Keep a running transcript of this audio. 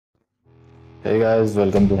Hey guys,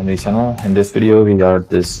 welcome to my channel. In this video, we got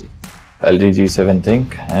this LG G7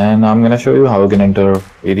 ThinQ, and I'm gonna show you how you can enter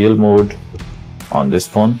EDL mode on this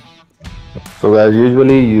phone. So guys,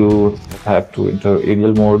 usually you have to enter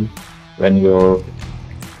EDL mode when you're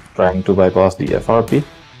trying to bypass the FRP.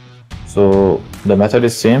 So the method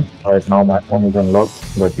is same. Right now my phone is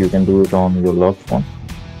unlocked, but you can do it on your locked phone.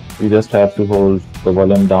 You just have to hold the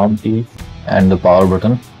volume down key and the power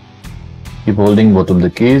button. Keep holding both of the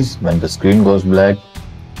keys. When the screen goes black,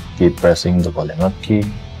 keep pressing the volume up key,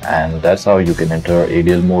 and that's how you can enter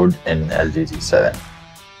EDL mode in LG G7.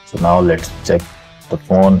 So now let's check the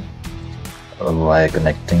phone by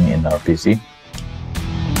connecting in our PC.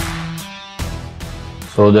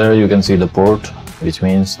 So there you can see the port, which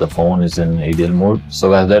means the phone is in EDL mode. So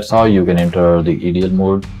guys, that's how you can enter the EDL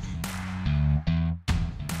mode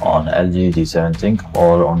on LG G7 ThinQ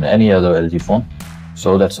or on any other LG phone.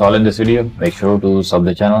 So that's all in this video. Make sure to sub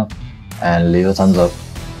the channel and leave a thumbs up.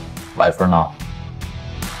 Bye for now.